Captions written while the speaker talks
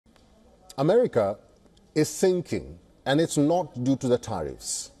America is sinking, and it's not due to the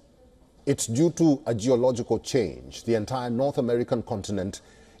tariffs. It's due to a geological change. The entire North American continent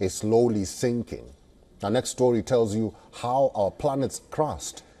is slowly sinking. Our next story tells you how our planet's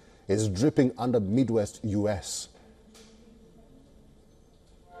crust is dripping under Midwest U.S.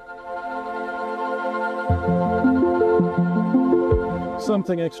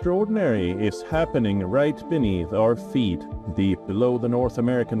 Something extraordinary is happening right beneath our feet. Deep below the North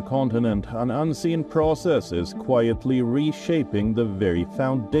American continent, an unseen process is quietly reshaping the very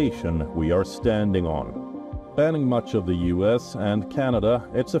foundation we are standing on. Spanning much of the US and Canada,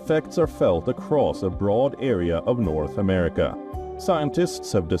 its effects are felt across a broad area of North America.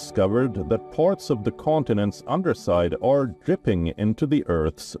 Scientists have discovered that parts of the continent's underside are dripping into the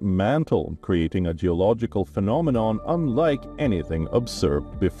Earth's mantle, creating a geological phenomenon unlike anything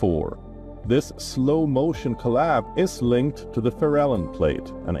observed before. This slow-motion collapse is linked to the Farallon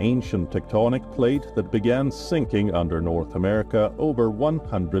Plate, an ancient tectonic plate that began sinking under North America over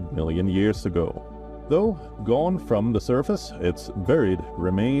 100 million years ago. Though gone from the surface, its buried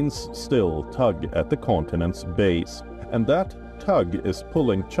remains still tug at the continent's base, and that tug is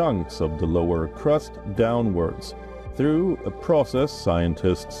pulling chunks of the lower crust downwards through a process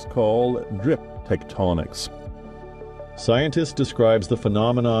scientists call drip tectonics. Scientist describes the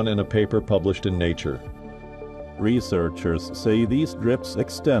phenomenon in a paper published in Nature. Researchers say these drips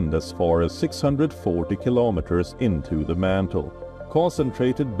extend as far as 640 kilometers into the mantle,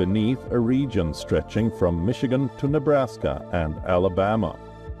 concentrated beneath a region stretching from Michigan to Nebraska and Alabama.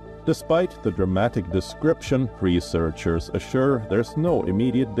 Despite the dramatic description, researchers assure there's no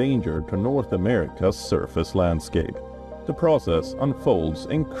immediate danger to North America's surface landscape. The process unfolds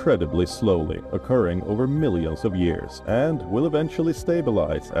incredibly slowly, occurring over millions of years, and will eventually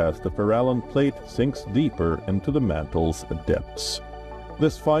stabilize as the Farallon Plate sinks deeper into the mantle's depths.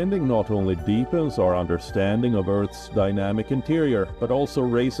 This finding not only deepens our understanding of Earth's dynamic interior, but also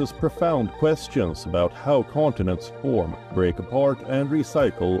raises profound questions about how continents form, break apart, and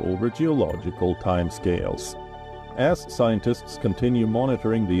recycle over geological timescales. As scientists continue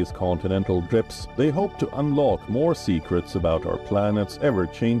monitoring these continental drips, they hope to unlock more secrets about our planet's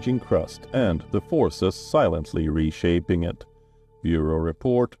ever-changing crust and the forces silently reshaping it. Bureau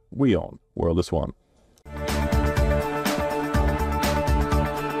Report, WION, World is One.